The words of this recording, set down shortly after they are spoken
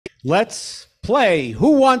Let's play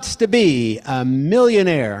Who Wants to Be a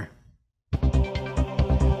Millionaire?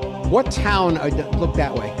 What town, look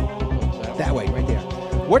that way. That way, right there.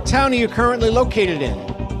 What town are you currently located in?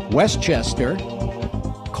 Westchester,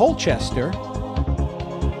 Colchester,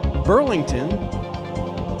 Burlington,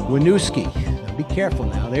 Winooski. Now be careful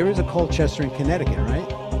now. There is a Colchester in Connecticut, right?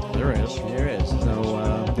 There is. There is.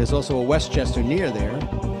 So there's also a Westchester near there.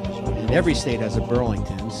 And every state has a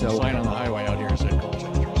Burlington. So the sign on the highway out here said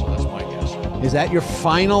Colchester, so that's my guess. Is that your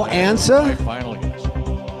final answer? My final guess.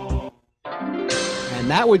 And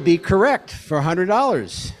that would be correct for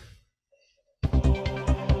 $100.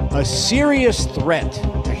 A serious threat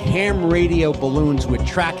to ham radio balloons with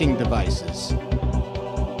tracking devices.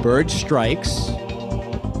 Bird strikes,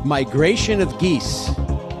 migration of geese,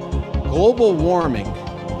 global warming,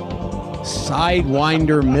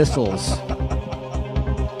 Sidewinder missiles.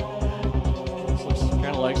 This looks kind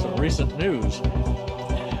of like some recent news.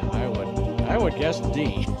 I would guess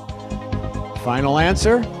D. Final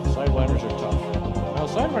answer? Sidewinders are tough. Now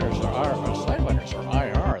sidewinders are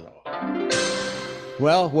IR though.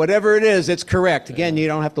 Well, whatever it is, it's correct. Again, you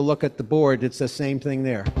don't have to look at the board. It's the same thing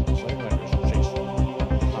there.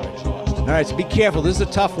 All right, so be careful. This is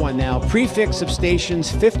a tough one now. Prefix of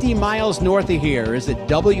stations 50 miles north of here. Is it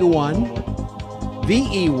W1,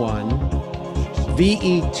 VE1,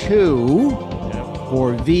 VE2,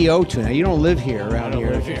 or VO2? Now, you don't live here around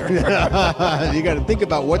here. Live here. You got to think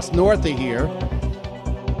about what's north of here.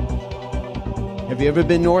 Have you ever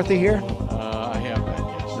been north of here? I have been,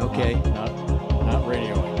 yes. Okay. Not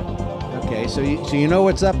radioing. Okay, so you know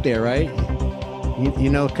what's up there, right? You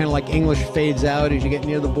know, kind of like English fades out as you get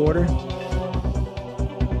near the border.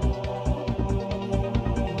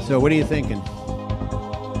 So what are you thinking?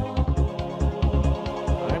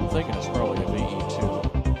 I'm thinking it's probably a VE2.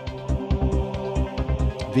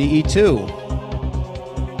 VE2.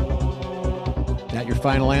 That your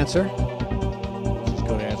final answer? That's as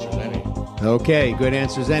good answer as any. Okay, good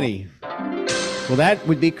answer as any. Well, that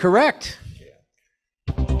would be correct.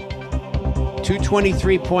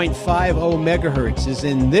 223.50 megahertz is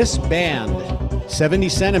in this band. 70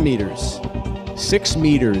 centimeters, 6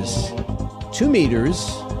 meters, 2 meters,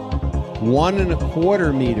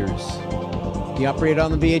 1.25 meters. Do you operate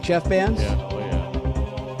on the VHF bands? Yeah, oh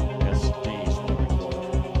yeah. Yes, D's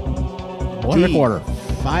 1.25. 1.25.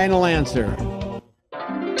 Final answer.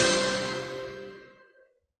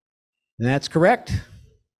 And that's correct.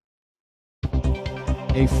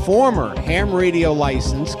 A former ham radio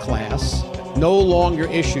license class no longer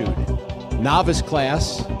issued. Novice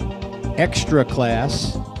class, extra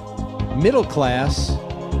class, middle class,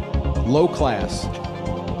 low class.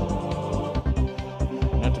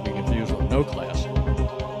 Not to be confused with no class.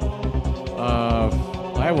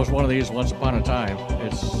 I was one of these once upon a time.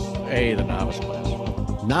 It's A, the novice class.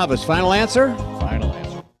 Novice, final answer? Final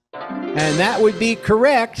answer. And that would be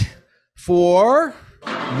correct for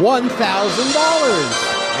 $1,000.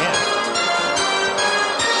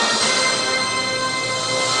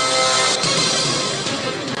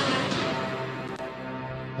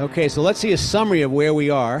 Okay, so let's see a summary of where we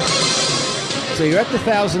are. So you're at the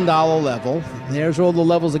 $1,000 level. There's all the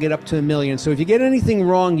levels that get up to $1 million. So if you get anything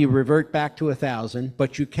wrong, you revert back to 1,000,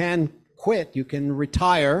 but you can quit, you can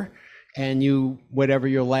retire, and you, whatever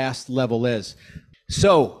your last level is.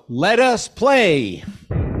 So let us play.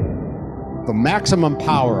 The maximum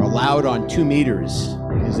power allowed on 2 meters.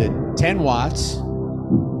 Is it 10 watts,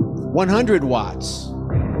 100 watts,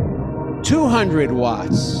 200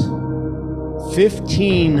 watts,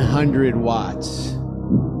 1,500 watts?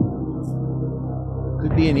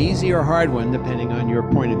 Could be an easy or hard one, depending on your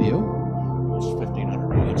point of view. It's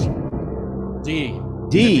 1,500 watts. D.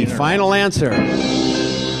 D, final answer.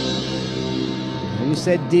 You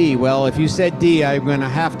said D. Well, if you said D, I'm going to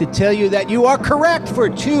have to tell you that you are correct for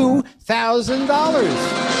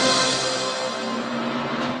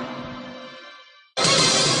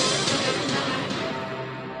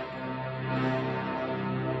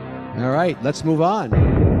All right, let's move on.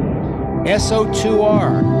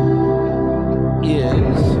 SO2R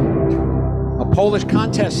is a Polish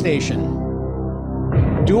contest station,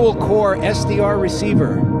 dual core SDR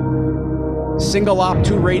receiver, single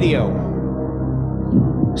op2 radio,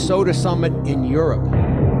 Soda Summit in Europe.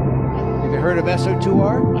 Have you heard of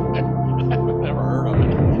SO2R? Never heard of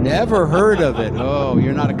it. Never heard of it. Oh,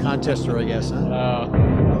 you're not a contester, I guess, huh?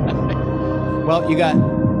 Well, you got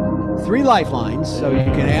 3 lifelines, so you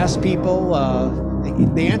can ask people.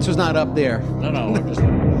 The answer's not up there. No, I'm just...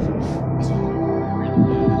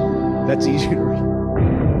 That's easy to read.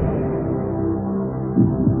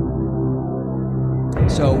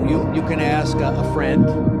 So you can ask a friend,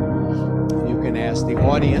 You can ask the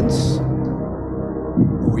audience,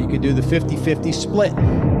 or you can do the 50-50 split.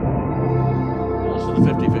 Let's do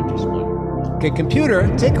the 50-50 split. Okay, computer,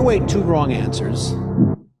 take away 2 wrong answers.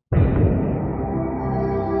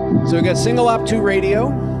 So we got single op 2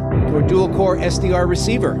 radio or dual core SDR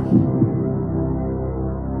receiver.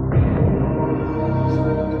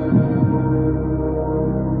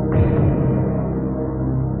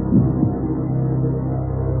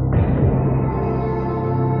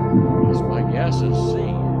 My guess is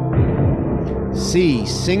C. C,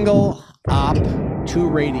 single op 2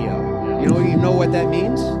 radio. You know what that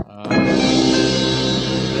means?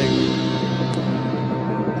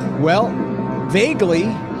 Well, vaguely,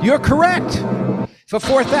 you're correct for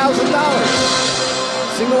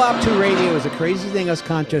 $4,000. Single op 2 radio is a crazy thing us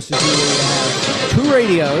contractors do, where you have 2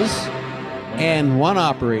 radios and 1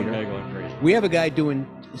 operator. We have a guy doing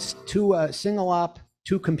 2 single op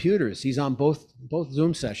 2 computers. He's on both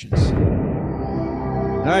Zoom sessions.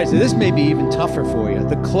 All right, so this may be even tougher for you.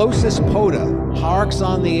 The closest POTA, Parks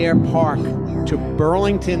on the Air Park, to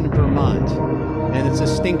Burlington, Vermont, and it's a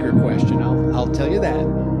stinker question, I'll tell you that.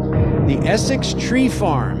 The Essex Tree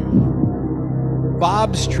Farm,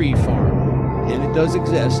 Bob's Tree Farm, and it does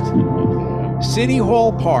exist, City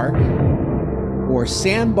Hall Park, or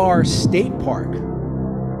Sandbar State Park.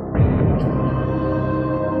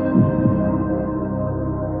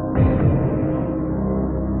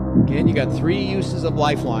 Again, you got 3 uses of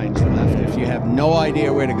lifelines left. If you have no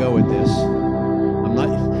idea where to go with this, I'm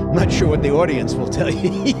not sure what the audience will tell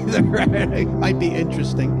you either. It might be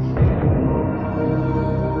interesting.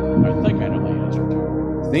 I think I know the answer to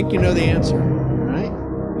it. Think you know the answer, right?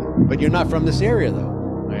 But you're not from this area, though.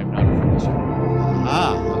 I am not from this area.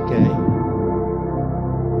 Ah, okay.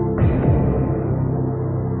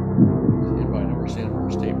 I've never seen it from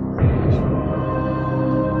a state park.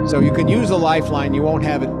 So you can use a lifeline. You won't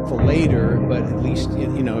have it for later, but at least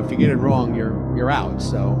if you get it wrong, you're out.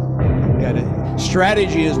 So got it.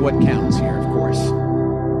 Strategy is what counts here, of course.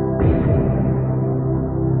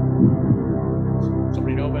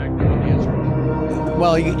 Somebody know back there what the answer is?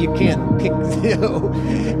 Well, you can't pick.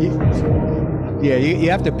 You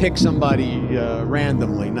have to pick somebody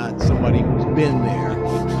randomly, not somebody who's been there.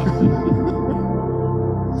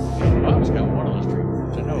 Bob's got one of those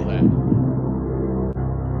treatments. I know that.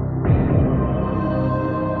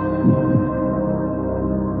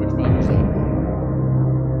 Which Bob is that?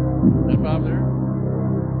 Is that Bob there?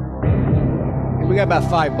 We got about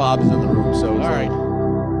 5 Bobs in the room, so All right.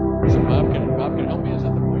 So Bob can help me. Is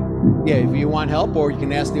that the point? yeah. If you want help, or you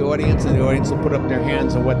can ask the audience, and the audience will put up their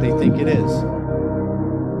hands on what they think it is.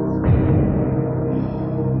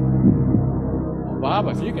 Well, Bob,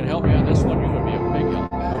 if you can help me on this one, you would be a big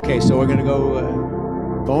help. Okay, so we're gonna go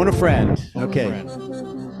phone a friend. Okay. Friend. I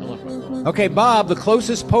love my phone. Okay, Bob, the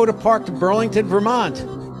closest POTA park to Burlington, Vermont,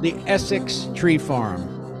 the Essex Tree Farm,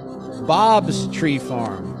 Bob's Tree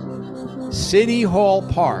Farm, City Hall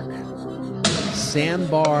Park,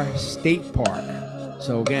 Sandbar State Park.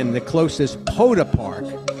 So again, the closest POTA park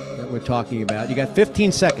that we're talking about. You got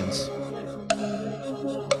 15 seconds.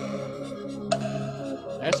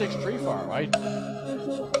 Essex Tree Farm, right?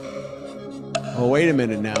 Oh, wait a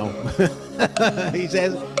minute now. He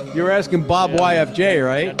says you're asking Bob YFJ,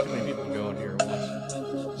 right? Not too many people going here at once.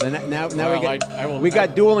 So now Well, we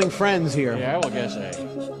got dueling friends here. Yeah, I will guess A.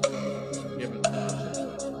 Give it.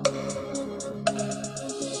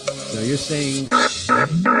 So you're saying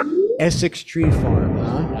Essex Tree Farm,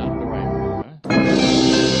 huh? Not the right one. Huh?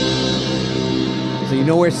 So you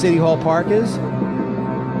know where City Hall Park is?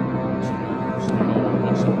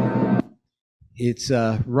 It's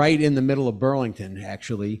right in the middle of Burlington,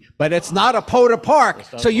 actually, but it's not a POTA park.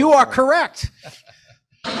 So you are correct.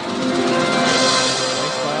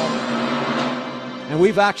 And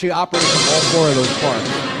we've actually operated all 4 of those parks.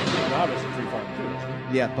 Bob is a tree farm too, isn't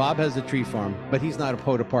he? Yeah, Bob has a tree farm, but he's not a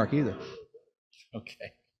POTA park either.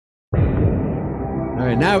 Okay. All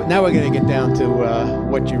right, now we're going to get down to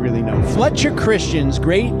what you really know. Fletcher Christian's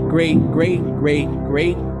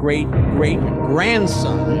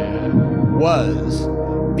great-great-great-great-great-great-grandson was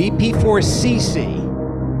BP4CC,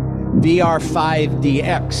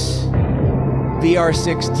 VR5DX,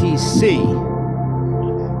 VR6TC,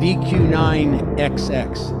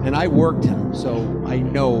 VQ9XX, and I worked him, so I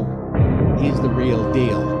know he's the real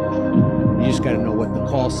deal. You just got to know what the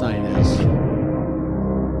call sign is.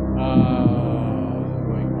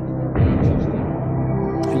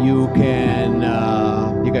 You can,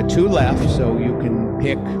 you got 2 left, so you can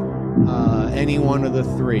pick any one of the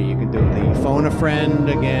 3. You can do the phone a friend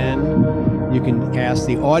again. You can ask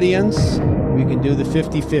the audience. You can do the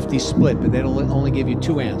 50-50 split, but that'll only give you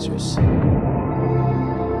 2 answers.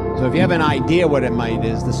 So if you have an idea what it might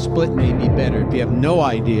is, the split may be better. If you have no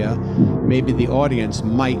idea, maybe the audience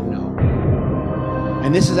might know.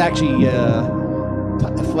 And this is actually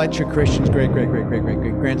Fletcher Christian's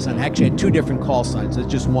great-grandson. Actually had 2 different call signs.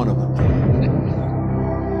 It's just one of them.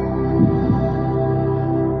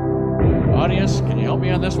 Audience, can you help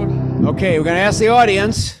me on this one? Okay, we're going to ask the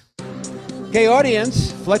audience. Okay,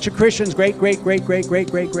 audience, Fletcher Christian's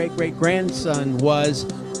great-grandson was,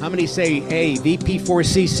 how many say A,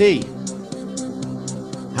 VP4CC?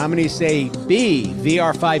 How many say B,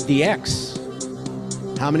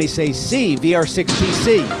 VR5DX? How many say C,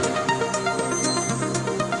 VR6TC?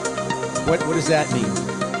 What does that mean?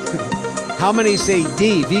 How many say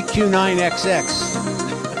D, VQ9XX?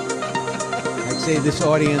 I'd say this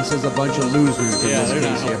audience is a bunch of losers in Yeah, this they're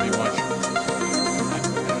not case here. helping me much.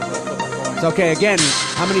 It's okay, again,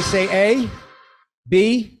 how many say A,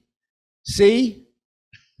 B, C,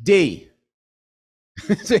 D?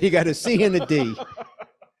 So you got a C and a D.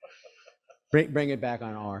 Bring it back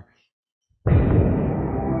on R. All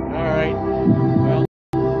right. Well,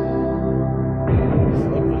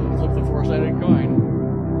 flip the four-sided coin.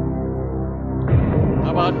 How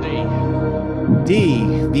about D? D,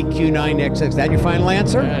 VQ9XX. Is that your final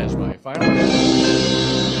answer? That is my final answer.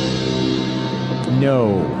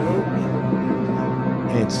 No.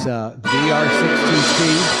 It's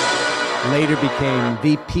VR6TC. Later became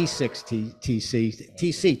VP6TC.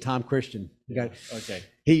 TC, Tom Christian. You got it. Okay.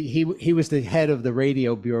 He was the head of the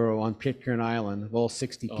radio bureau on Pitcairn Island of all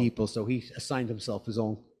 60 people, so he assigned himself his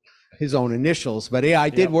own initials. But yeah, I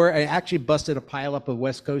did work. I actually busted a pileup of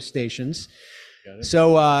West Coast stations.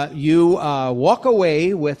 So you walk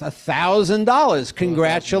away with $1,000.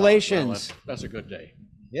 Congratulations. Well, that's a good day.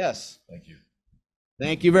 Yes. Thank you.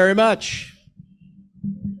 Thank you very much.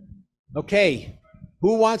 Okay,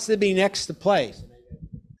 who wants to be next to play?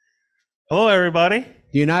 Hello, everybody.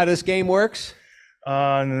 Do you know how this game works?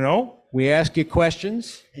 No. We ask you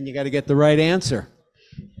questions, and you got to get the right answer.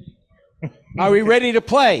 Are we ready to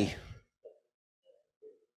play?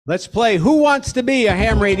 Let's play. Who wants to be a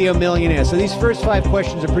Ham Radio Millionaire? So these first 5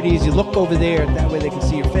 questions are pretty easy. Look over there. That way they can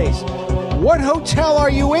see your face. What hotel are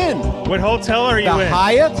you in? What hotel are you The in?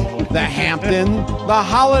 Hyatt, the Hampton, the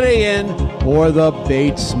Holiday Inn, or the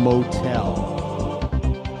Bates Motel?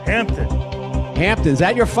 Hampton. Hampton. Is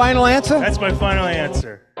that your final answer? That's my final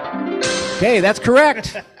answer. Okay, that's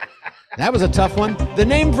correct. That was a tough one. The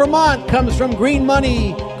name Vermont comes from green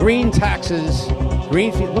money, green taxes,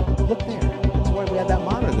 green field. Look there. That's why we had that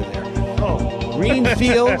monitor there. Oh. Green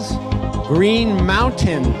fields, green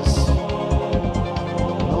mountains.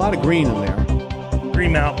 A lot of green in there.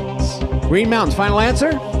 Green Mountains. Green Mountains. Final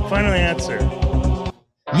answer? Final answer.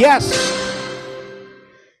 Yes.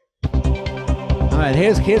 All right.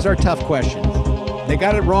 Here's our tough question. They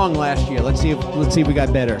got it wrong last year. Let's see if we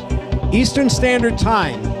got better. Eastern Standard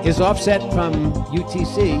Time is offset from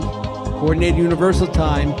UTC, Coordinated Universal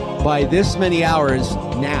Time, by this many hours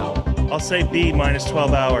now. I'll say B, minus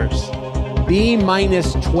 12 hours. B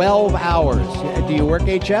minus 12 hours. Do you work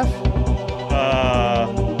HF?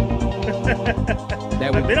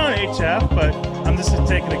 That I've been on HF, but I'm just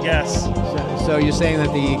taking a guess. So you're saying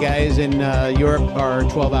that the guys in Europe are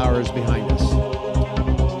 12 hours behind us?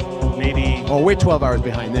 Maybe. Oh, we're 12 hours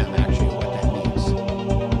behind them, actually, what that means.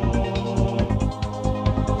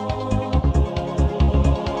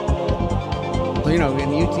 Well, you know, in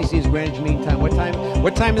UTC's Greenwich Mean Time. What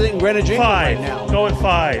time is it in Greenwich England 5. right now? Go with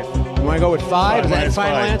 5. You want to go with 5? Is that your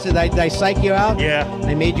final 5. answer? Did I psych you out? Yeah.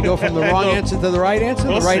 I made you go from the wrong answer to the right answer?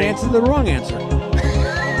 We'll the right see. answer to the wrong answer.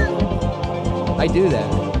 I do that.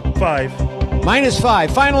 5. Minus 5.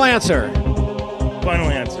 Final answer. Final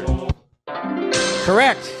answer.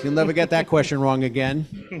 Correct. You'll never get that question wrong again.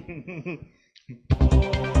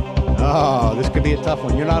 Oh, this could be a tough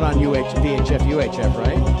one. You're not on VHF, UHF,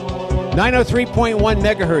 right? 903.1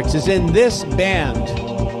 megahertz is in this band.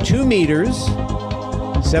 2 meters,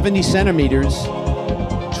 70 centimeters,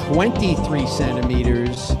 23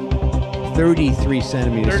 centimeters, 33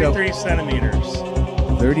 centimeters. 33 centimeters.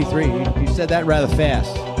 33. You said that rather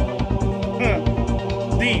fast.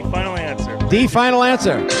 D, final answer. D, final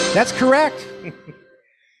answer. That's correct.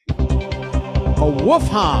 A wolf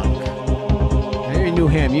honk. Now you're in New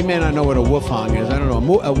Hampshire. You may not know what a wolf honk is. I don't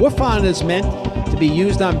know. A wolf honk is meant to be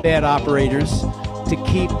used on bad operators to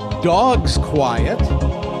keep dogs quiet,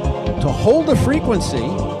 to hold a frequency,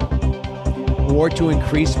 or to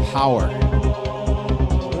increase power.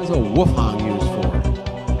 What is a wolf honk used for?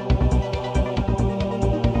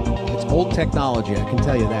 It's old technology, I can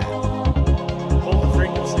tell you that. Hold the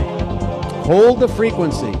frequency. Hold the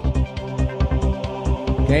frequency.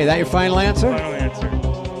 Okay, that your final answer? Final answer.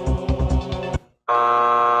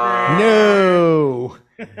 No.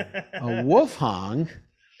 A wolf hong.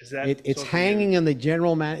 Is that It's supposed to be hanging in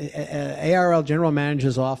the ARL general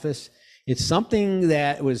manager's office. It's something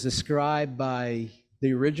that was described by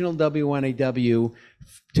the original W1AW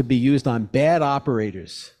to be used on bad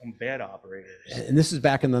operators. on bad operators? And this is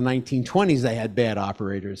back in the 1920s, they had bad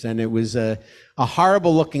operators. And it was a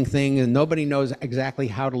horrible looking thing, and nobody knows exactly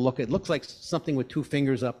how to look at it. It looks like something with two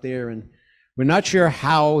fingers up there. And we're not sure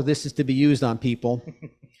how this is to be used on people,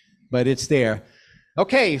 but it's there.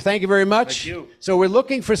 Okay, thank you very much. Thank you. So we're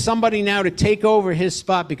looking for somebody now to take over his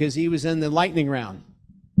spot because he was in the lightning round.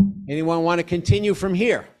 Anyone want to continue from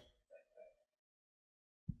here?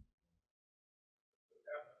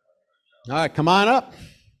 All right, come on up.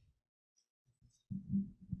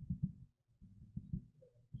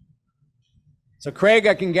 So Craig,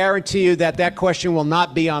 I can guarantee you that that question will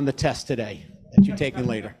not be on the test today that you're taking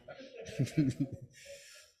later.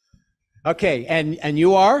 Okay, and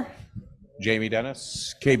you are? Jamie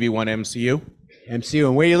Dennis, KB1MCU, MCU,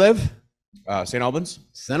 and where you live? St. Albans.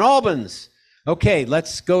 St. Albans. Okay,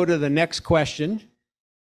 let's go to the next question.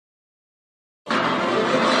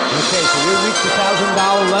 Okay, so we reached the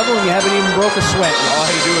 $1,000 level and you haven't even broke a sweat yet. All I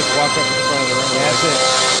had to do was walk up to the front of the room. That's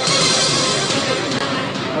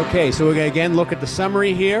it. Okay, so we're going to again look at the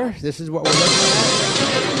summary here. This is what we're looking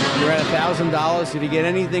at. You're at $1,000. If you get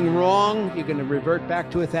anything wrong, you're going to revert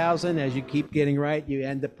back to $1,000. As you keep getting right, you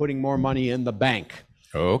end up putting more money in the bank.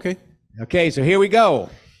 Okay. Okay, so here we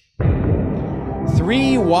go.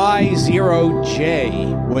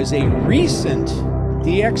 3Y0J was a recent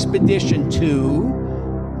de-expedition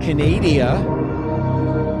to Canada.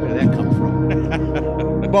 Where did that come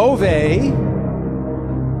from? Beauvais,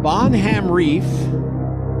 Bonham Reef,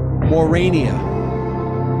 Morania.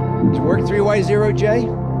 Did you work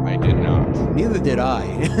 3Y0J? I did not. Neither did I.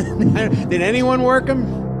 Did anyone work them?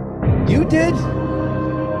 You did?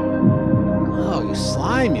 Oh, you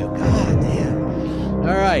slime, you. God damn.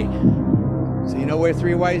 All right. So you know where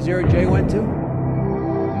 3Y0J went to?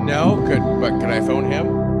 No, but could I phone him?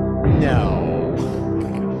 No.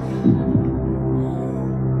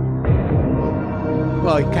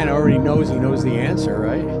 Well, he kind of already knows he knows the answer,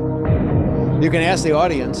 right? You can ask the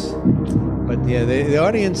audience. But yeah, the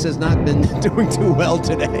audience has not been doing too well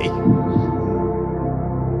today.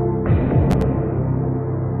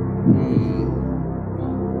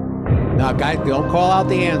 Now, guys, don't call out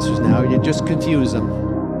the answers now. You just confuse them.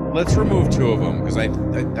 Let's remove two of them because I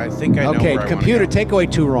think I know. Okay, where I computer, wanna go. take away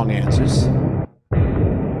two wrong answers.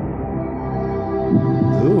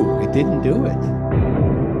 Ooh, it didn't do it.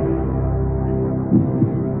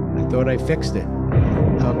 I thought I fixed it.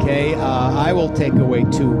 Okay, I will take away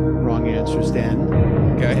two wrong answers then.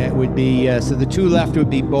 Okay. It would be, so the two left would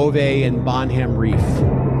be Beauvais and Bonham Reef.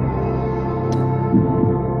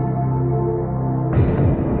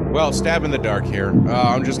 Well, stab in the dark here.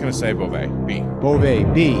 I'm just gonna say Beauvais. B. Beauvais,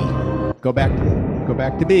 B. Go back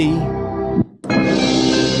to B.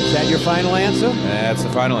 Is that your final answer? That's the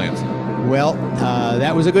final answer. Well,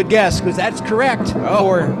 that was a good guess because that's correct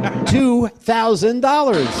for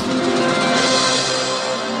 $2,000.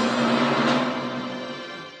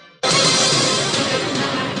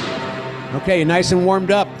 Okay, you're nice and warmed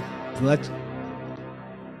up.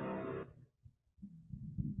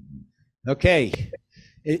 Okay,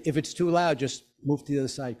 if it's too loud, just move to the other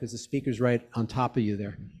side because the speaker's right on top of you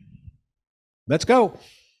there. Let's go.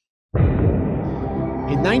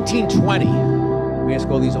 In 1920, we ask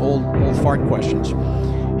all these old fart questions.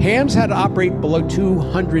 Hams had to operate below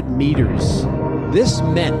 200 meters. This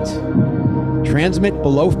meant transmit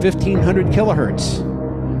below 1500 kilohertz,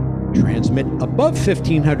 transmit above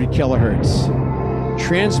 1500 kilohertz,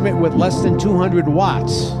 transmit with less than 200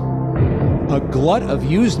 watts, a glut of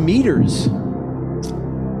used meters.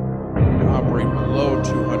 Operate below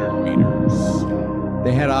 200 meters.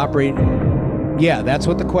 They had to operate, yeah, that's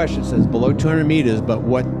what the question says, below 200 meters, but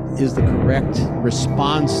what is the correct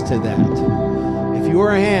response to that? If you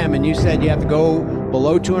were a ham and you said you have to go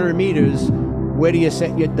below 200 meters, where do you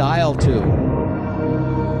set your dial to?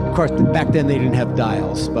 Of course, back then they didn't have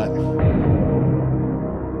dials, but.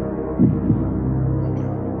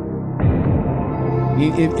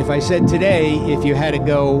 If I said today, if you had to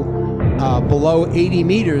go below 80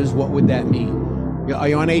 meters, what would that mean? Are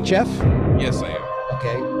you on HF? Yes, I am.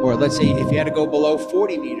 Okay, or let's say if you had to go below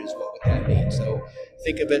 40 meters, what would that mean? So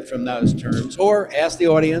think of it from those terms, or ask the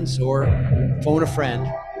audience, or phone a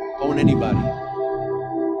friend, phone anybody.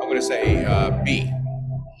 I'm going to say B.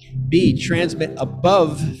 B, transmit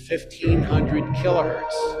above 1500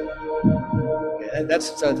 kilohertz. Okay,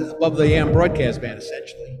 that's above the AM broadcast band,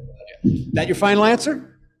 essentially. That your final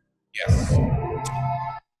answer? Yes.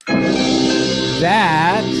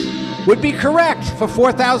 That would be correct for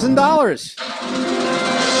 $4,000.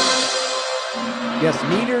 Yes,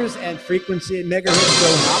 meters and frequency and megahertz go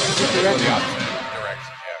in opposite The directions. opposite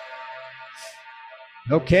direction,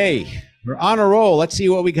 yeah. Okay, we're on a roll. Let's see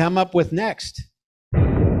what we come up with next.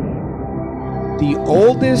 The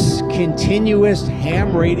oldest continuous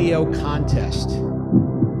ham radio contest.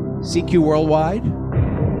 CQ Worldwide,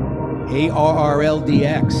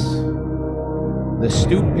 ARRLDX, the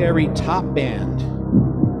Stu Perry Top Band,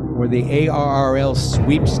 or the ARRL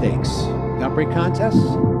Sweepstakes. Company contests?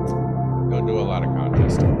 Don't do a lot of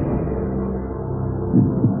contesting.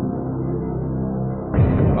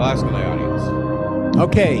 I'll ask the audience.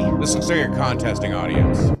 Okay, This looks like a contesting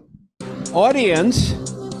audience. audience,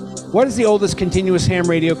 what is the oldest continuous ham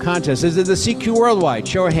radio contest? Is it the CQ Worldwide?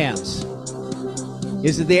 Show of hands.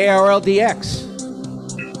 Is it the ARLDX?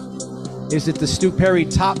 Is it the Stu Perry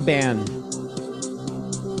Top Band?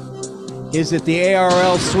 Is it the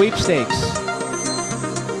ARL Sweepstakes?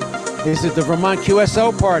 Is it the Vermont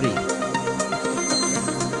QSO Party?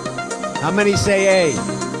 How many say A?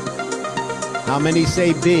 How many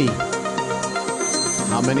say B?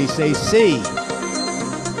 How many say C?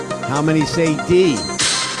 How many say D?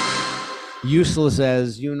 Useless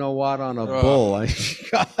as you know what on a bull. I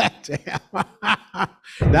got that down.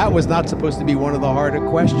 That was not supposed to be one of the harder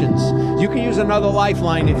questions. You can use another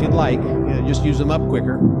lifeline if you'd like. Just use them up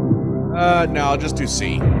quicker. No, I'll just do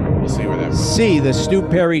C. We'll see where that goes. C, the Stu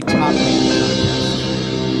Perry Top Band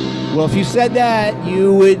contest. Well, if you said that,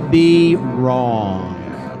 you would be wrong.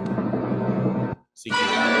 C. No.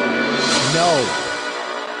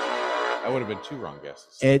 That would have been 2 wrong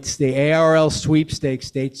guesses. It's the ARL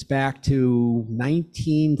Sweepstakes, dates back to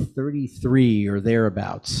 1933 or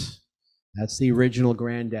thereabouts. That's the original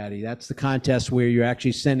granddaddy. That's the contest where you're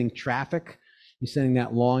actually sending traffic. You're sending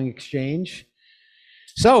that long exchange.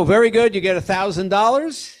 So very good. You get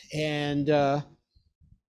 $1,000, and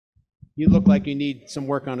you look like you need some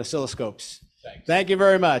work on oscilloscopes. Thanks. Thank you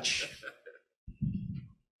very much.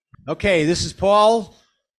 Okay, this is Paul,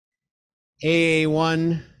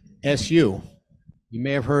 AA1SU. You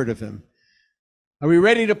may have heard of him. Are we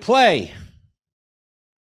ready to play?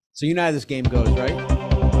 So you know how this game goes, right?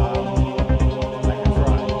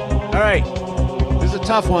 All right. This is a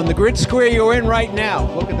tough one. The grid square you're in right now.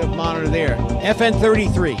 Look at the monitor there.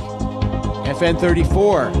 FN33,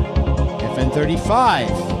 FN34, FN35,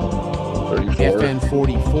 34.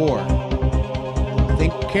 FN44.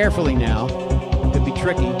 Think carefully now. Could be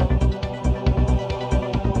tricky.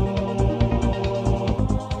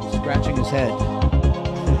 He's scratching his head.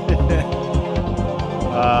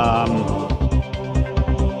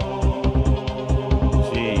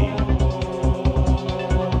 Gee.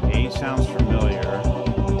 A sounds familiar.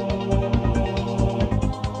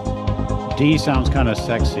 D sounds kind of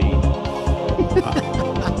sexy.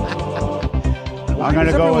 I'm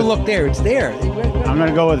gonna go with. Look there. It's there. I'm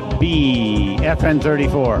gonna go with B.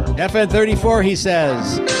 FN34. FN34. He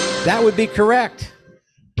says that would be correct.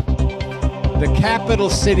 The capital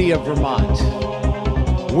city of Vermont: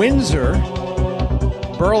 Windsor,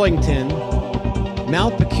 Burlington,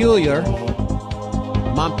 Montpelier.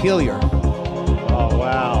 Oh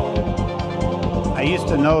wow! I used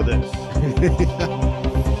to know this.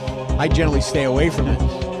 I generally stay away from it.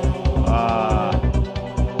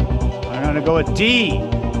 I'm gonna go with D.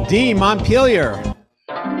 D, Montpelier.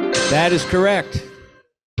 That is correct.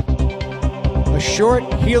 A short,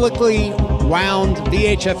 helically wound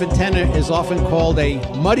VHF antenna is often called a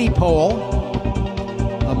muddy pole,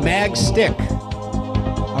 a mag stick,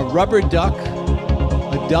 a rubber duck,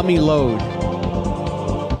 a dummy load.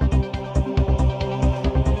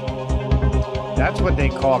 That's what they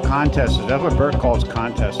call contesters. That's what Bert calls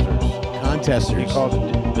contesters. Contesters. He calls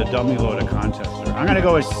the dummy load a contester. I'm gonna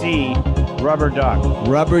go with C. Rubber duck.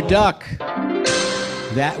 Rubber duck.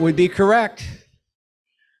 That would be correct.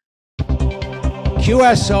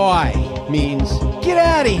 QSOI means get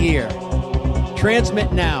out of here.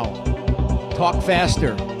 Transmit now. Talk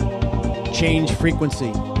faster. Change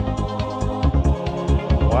frequency.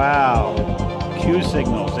 Wow. Q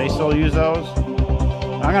signals. They still use those?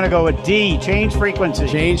 I'm gonna go with D. Change frequency.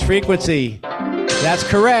 Change frequency. That's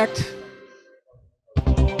correct.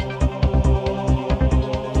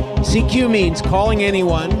 CQ means calling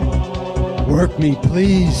anyone. Work me,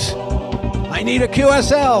 please. I need a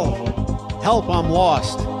QSL. Help, I'm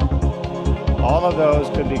lost. All of those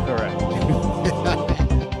could be correct.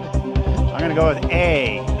 I'm gonna go with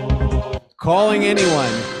A. Calling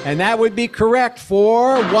anyone. And that would be correct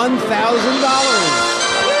for $1,000.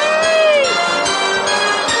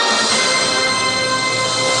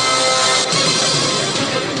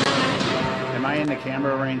 Am I in the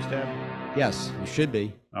camera range, Deb? Yes, you should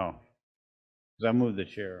be. Oh. Because I moved the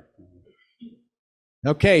chair.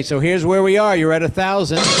 Okay, so here's where we are. You're at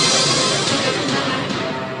 1,000.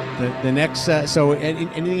 The next, so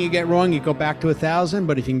anything you get wrong, you go back to 1,000.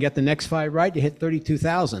 But if you can get the next 5 right, you hit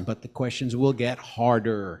 32,000. But the questions will get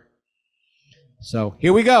harder. So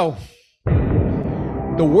here we go.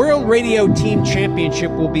 The World Radio Team Championship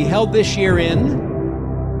will be held this year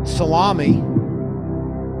in salami,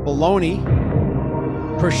 bologna,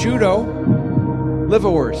 prosciutto,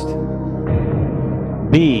 liverwurst.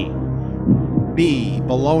 B.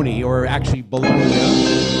 Bologna, or actually bologna.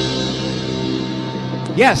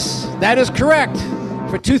 Yes, that is correct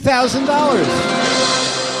for $2,000.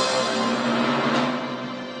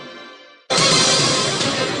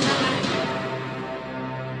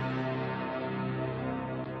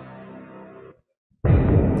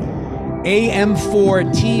 AM4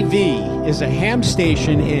 TV is a ham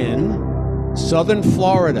station in Southern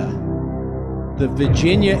Florida, the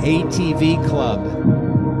Virginia ATV Club,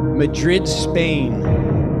 Madrid, Spain,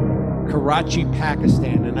 Karachi,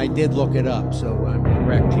 Pakistan, and I did look it up, so I'm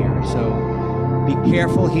correct here. So be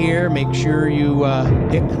careful here. Make sure you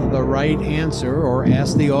pick the right answer or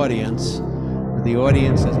ask the audience. The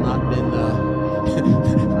audience has not been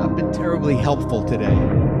not been terribly helpful today.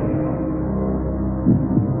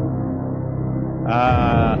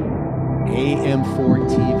 AM4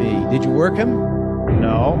 TV. Did you work him?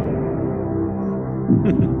 No.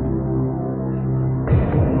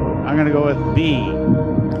 I'm going to go with B.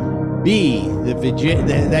 The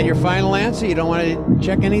Virginia. Is that your final answer? You don't want to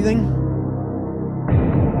check anything?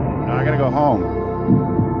 No, I got to go home.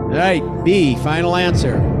 All right, B, final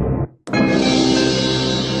answer.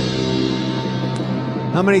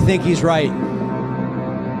 How many think he's right?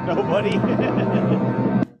 Nobody.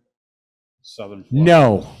 Southern Florida.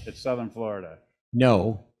 No. It's Southern Florida.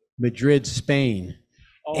 No. Madrid, Spain.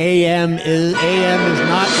 AM is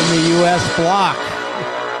not in the U.S. block.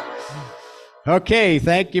 Okay,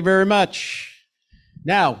 thank you very much.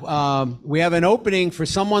 Now, we have an opening for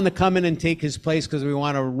someone to come in and take his place because we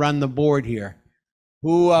want to run the board here.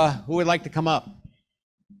 Who would like to come up?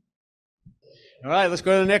 All right, let's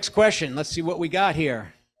go to the next question. Let's see what we got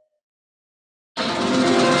here.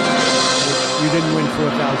 You didn't win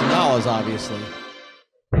 $4,000, obviously.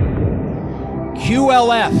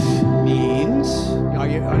 QLF means, are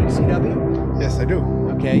you on CW? Yes, I do.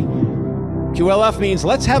 Okay. QLF means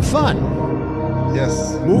let's have fun.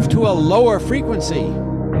 Yes. Move to a lower frequency.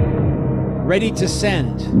 Ready to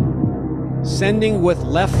send. Sending with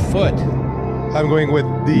left foot. I'm going with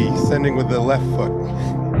D, sending with the left foot.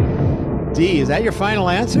 D, is that your final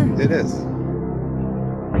answer? It is.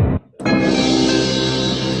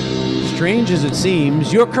 Strange as it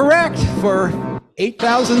seems, you're correct for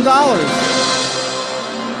 $8,000.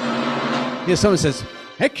 Yeah, someone says,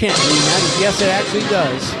 that can't mean that. Yes, it actually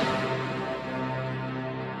does.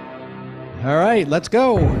 All right, let's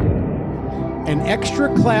go. An extra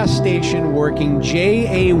class station working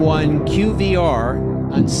JA1 QVR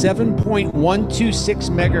on 7.126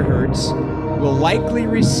 megahertz will likely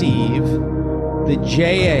receive the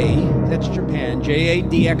JA, that's Japan,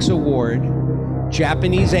 JADX award,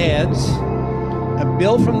 Japanese ads, a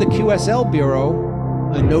bill from the QSL Bureau,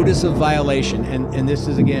 a notice of violation. And this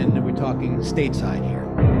is, again, we're talking stateside here.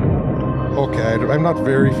 Okay, I'm not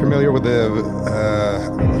very familiar with the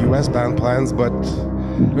U.S. band plans, but...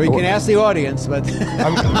 We can ask the audience, but...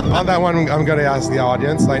 on that one, I'm going to ask the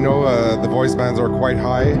audience. I know the voice bands are quite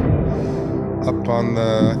high, up on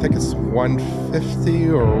the, I think it's 150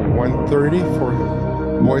 or 130 for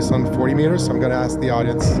voice on 40 meters, so I'm going to ask the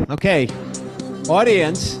audience. Okay,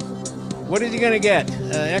 audience, what is he going to get?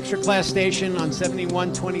 Extra class station on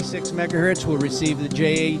 7126 megahertz will receive the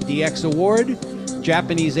JADX award,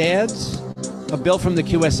 Japanese ads, a bill from the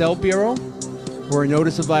QSL Bureau, or a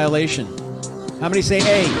notice of violation. How many say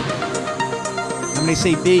A? How many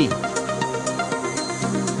say B?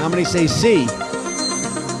 How many say C?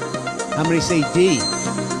 How many say D?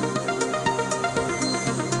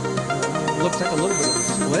 Looks like a little bit of a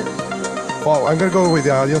split. Well, I'm going to go with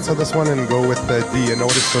the audience on this one and go with the D, a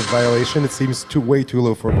notice of violation. It seems way too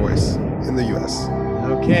low for voice in the U.S.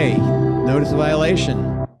 Okay, notice of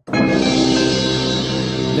violation.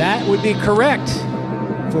 That would be correct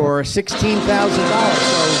for $16,000.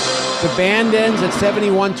 So the band ends at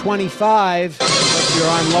 7125. If you're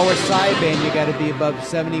on lower sideband, you got to be above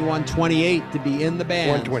 7128 to be in the band.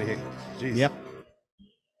 128. Jeez. Yep.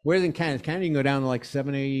 Where's in Canada? Canada, you can go down to like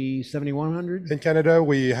 7100. In Canada,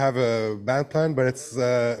 we have a band plan, but it's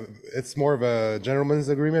more of a gentleman's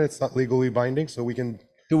agreement. It's not legally binding, so we can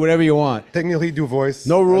Do whatever you want. technically do voice.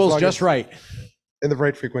 No as rules, long just as- right. in the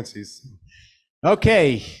right frequencies.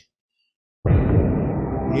 Okay.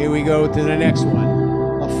 Here we go to the next one.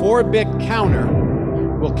 A 4-bit counter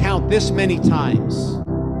will count this many times.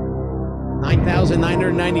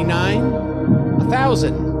 9,999,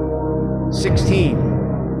 1,000, 16,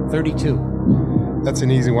 32. That's an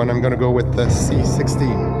easy one. I'm going to go with the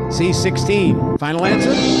C16. C16. Final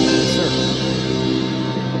answer? Yes, sir.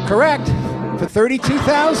 Correct. For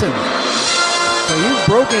 32,000. So you've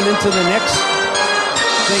broken into the next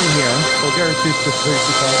thing here. So guaranteed for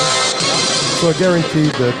 32,000. So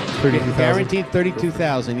guaranteed the 32,000. Guaranteed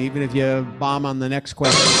 32,000, even if you bomb on the next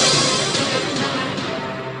question.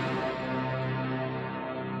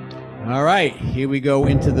 All right, here we go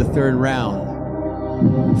into the third round.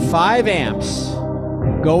 5 amps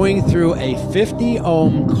going through a 50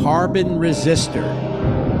 ohm carbon resistor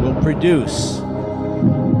will produce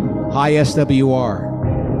high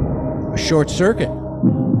SWR, a short circuit,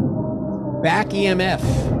 back EMF,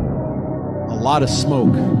 a lot of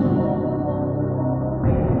smoke.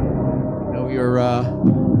 Know your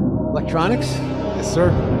electronics? Yes,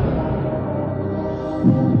 sir.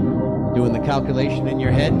 Doing the calculation in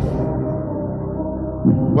your head?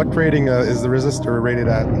 What rating is the resistor rated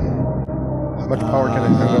at? How much power can it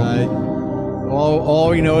handle? All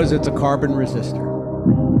we know is it's a carbon resistor.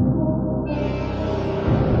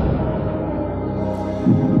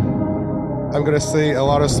 I'm gonna say a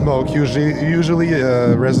lot of smoke. Usually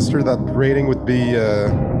a resistor that rating would be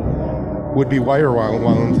wire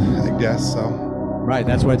wound, I guess. So. Right,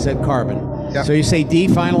 that's what it said, carbon. Yeah. So you say D,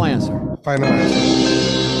 final answer. Final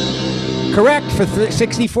answer. Correct for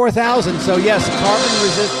 64,000. So yes, carbon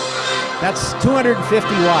resist. That's 250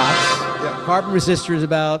 watts. Yeah. Carbon resistor is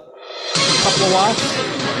about a couple of watts.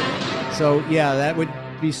 So yeah, that would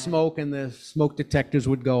be smoke, and the smoke detectors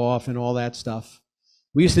would go off and all that stuff.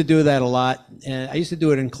 We used to do that a lot, and I used to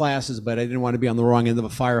do it in classes, but I didn't want to be on the wrong end of a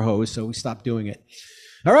fire hose, so we stopped doing it.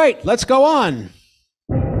 All right, let's go on.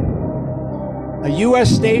 A U.S.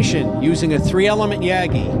 station using a 3-element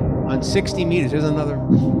Yagi on 60 meters. There's another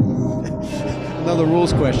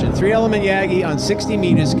rules question. 3-element Yagi on 60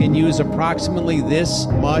 meters can use approximately this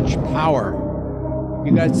much power.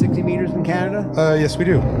 You got 60 meters in Canada? Yes, we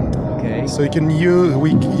do. Okay. So you can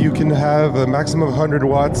have a maximum of 100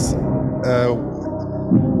 watts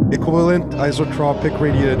equivalent isotropic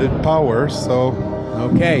radiated power. So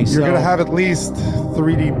okay, you're gonna have at least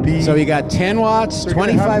 3 dB. So you got 10 watts, So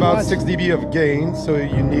 25 have about watts. 6 dB of gain. So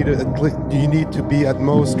you need to be at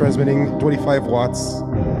most transmitting 25 watts.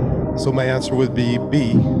 So my answer would be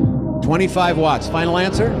B. 25 watts. Final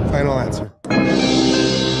answer? Final answer.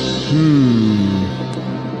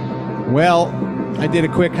 Well, I did a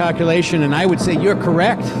quick calculation, and I would say you're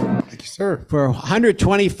correct. Thank you, sir. For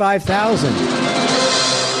 125,000.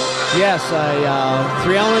 Yes, a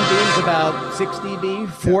 3-element beam is about 6 dB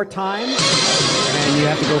 4 times, and you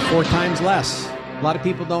have to go 4 times less. A lot of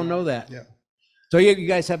people don't know that. Yeah. So you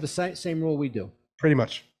guys have the same rule we do. Pretty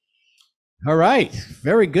much. All right,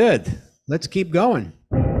 very good. Let's keep going.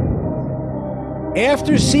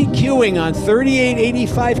 After CQing on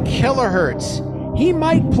 3885 kilohertz, he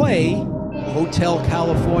might play Hotel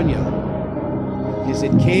California. Is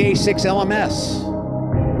it KA6LMS,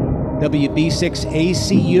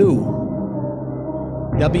 WB6ACU,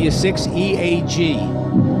 W6EAG,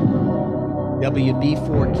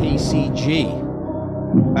 WB4KCG?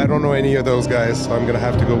 I don't know any of those guys, so I'm going to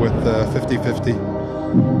have to go with 50-50.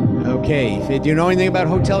 Okay, do you know anything about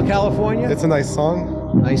Hotel California? It's a nice song.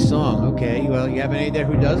 Nice song, okay. Well, you have any idea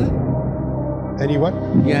who does it? Any what?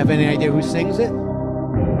 You have any idea who sings it?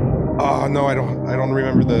 Oh, no, I don't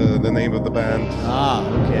remember the name of the band. Ah,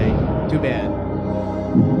 okay. Too bad.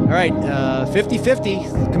 All right,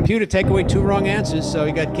 50-50. Computer, take away 2 wrong answers. So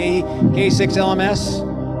you got K6LMS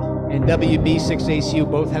and WB6ACU.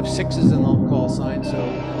 Both have 6s in the call sign, so...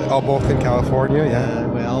 All both in California, yeah.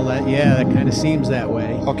 Well, that kind of seems that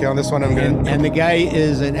way. Okay, on this one I'm going to... And the guy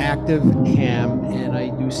is an active ham, and I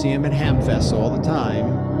do see him at Ham Fest all the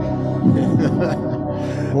time.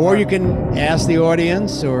 Or you can ask the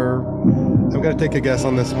audience, or... I'm going to take a guess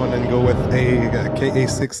on this one and go with a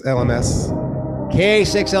KA6LMS.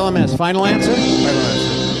 KA6LMS. Final answer? Final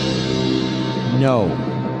answer. No.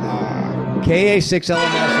 KA6LMS is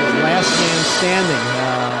Last Man Standing.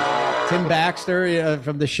 Tim Baxter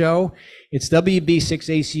from the show. It's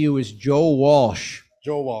WB6ACU is Joe Walsh.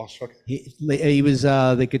 Joe Walsh, okay. He was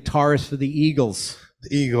the guitarist for the Eagles.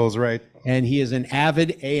 The Eagles, right. And he is an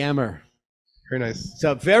avid AMer. Very nice.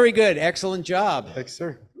 So very good. Excellent job. Thanks,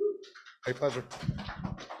 sir. My pleasure.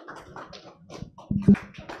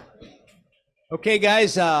 Okay,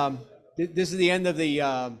 guys, this is the end of the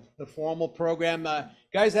formal program.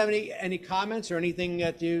 Guys, have any comments or anything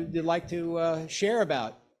that you'd like to share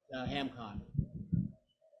about HamCon?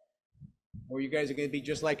 Or you guys are going to be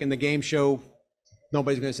just like in the game show,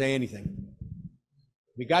 nobody's going to say anything.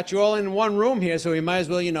 We got you all in one room here, so we might as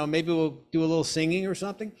well, maybe we'll do a little singing or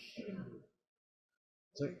something.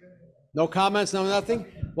 So, no comments, no nothing?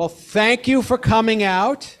 Well, thank you for coming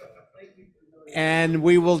out. And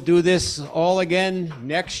we will do this all again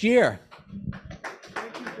next year.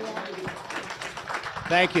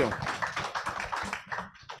 Thank you.